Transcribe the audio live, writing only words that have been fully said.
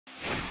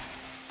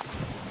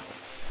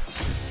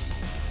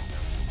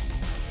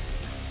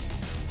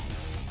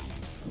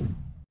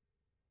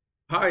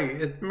Hi,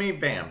 it's me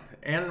Vamp,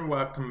 and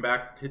welcome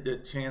back to the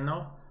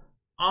channel.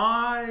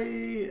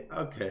 I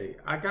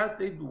got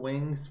the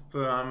wings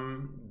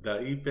from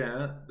the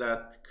event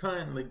that's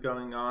currently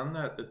going on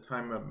at the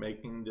time of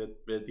making this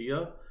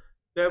video.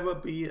 There will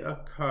be a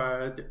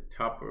card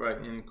top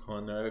right hand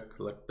corner,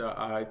 click the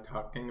eye,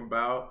 talking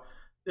about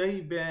the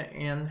event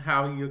and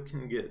how you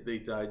can get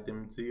these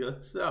items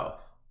yourself.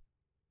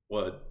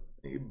 Well,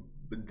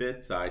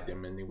 this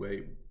item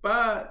anyway.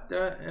 But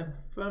the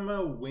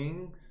Ephemera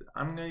wings,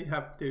 I'm going to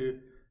have to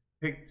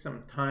take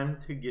some time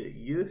to get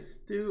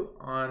used to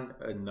on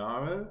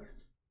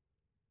Anaros.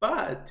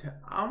 But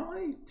I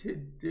want to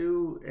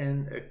do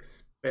an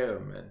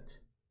experiment.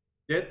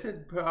 This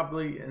is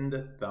probably in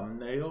the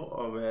thumbnail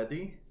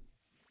already.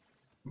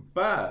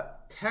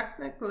 But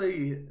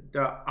technically,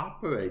 the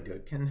operator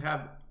can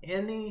have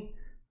any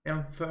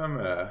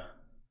Ephemera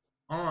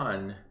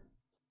on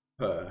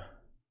her.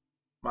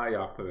 My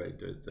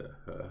operator's a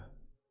her.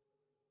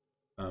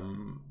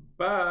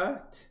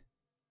 But,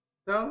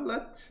 so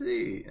let's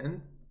see.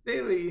 In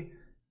theory,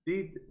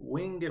 these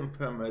wing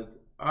Ephemeras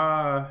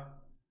are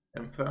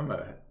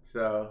Ephemera,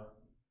 so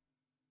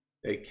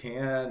they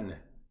can,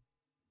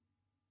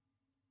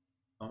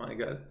 oh my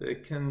god, they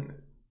can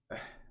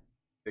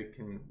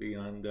be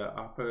on the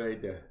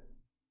operator.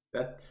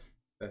 That's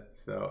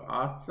so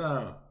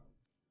awesome.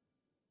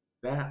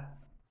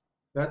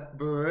 That's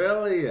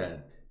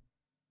brilliant.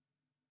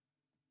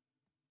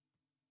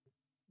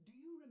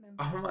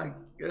 Oh my,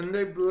 and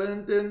they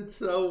blend in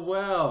so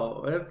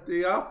well with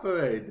the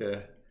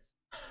operator.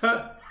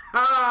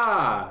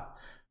 Ha!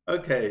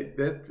 Okay,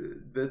 this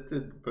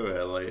is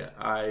brilliant.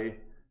 I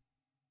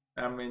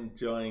am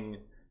enjoying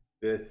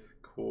this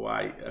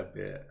quite a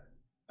bit.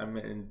 I'm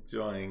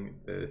enjoying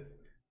this.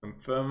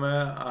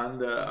 Ephemera on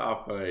the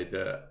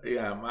operator.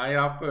 Yeah, my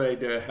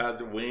operator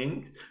had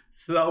wings,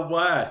 so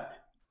what?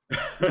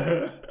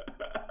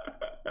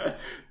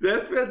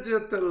 This was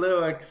just a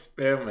little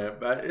experiment,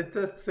 but it's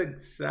a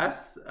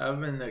success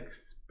of an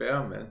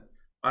experiment.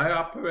 My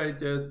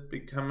operator is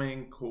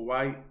becoming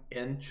quite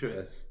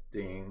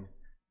interesting.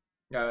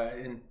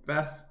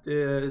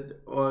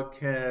 Infested,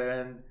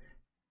 orcan,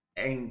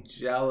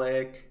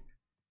 angelic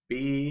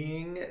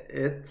being.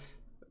 It's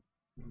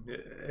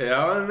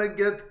only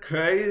gets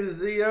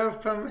crazier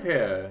from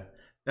here.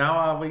 Now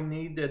all we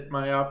need is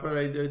my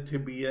operator to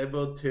be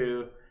able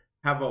to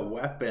have a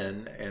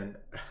weapon and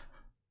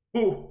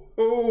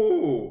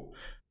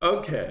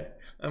okay,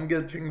 I'm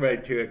getting way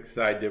too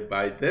excited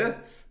by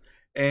this.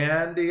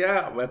 And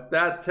yeah, with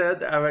that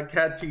said, I will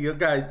catch you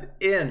guys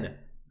in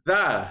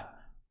the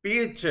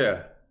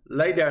future.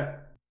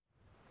 Later.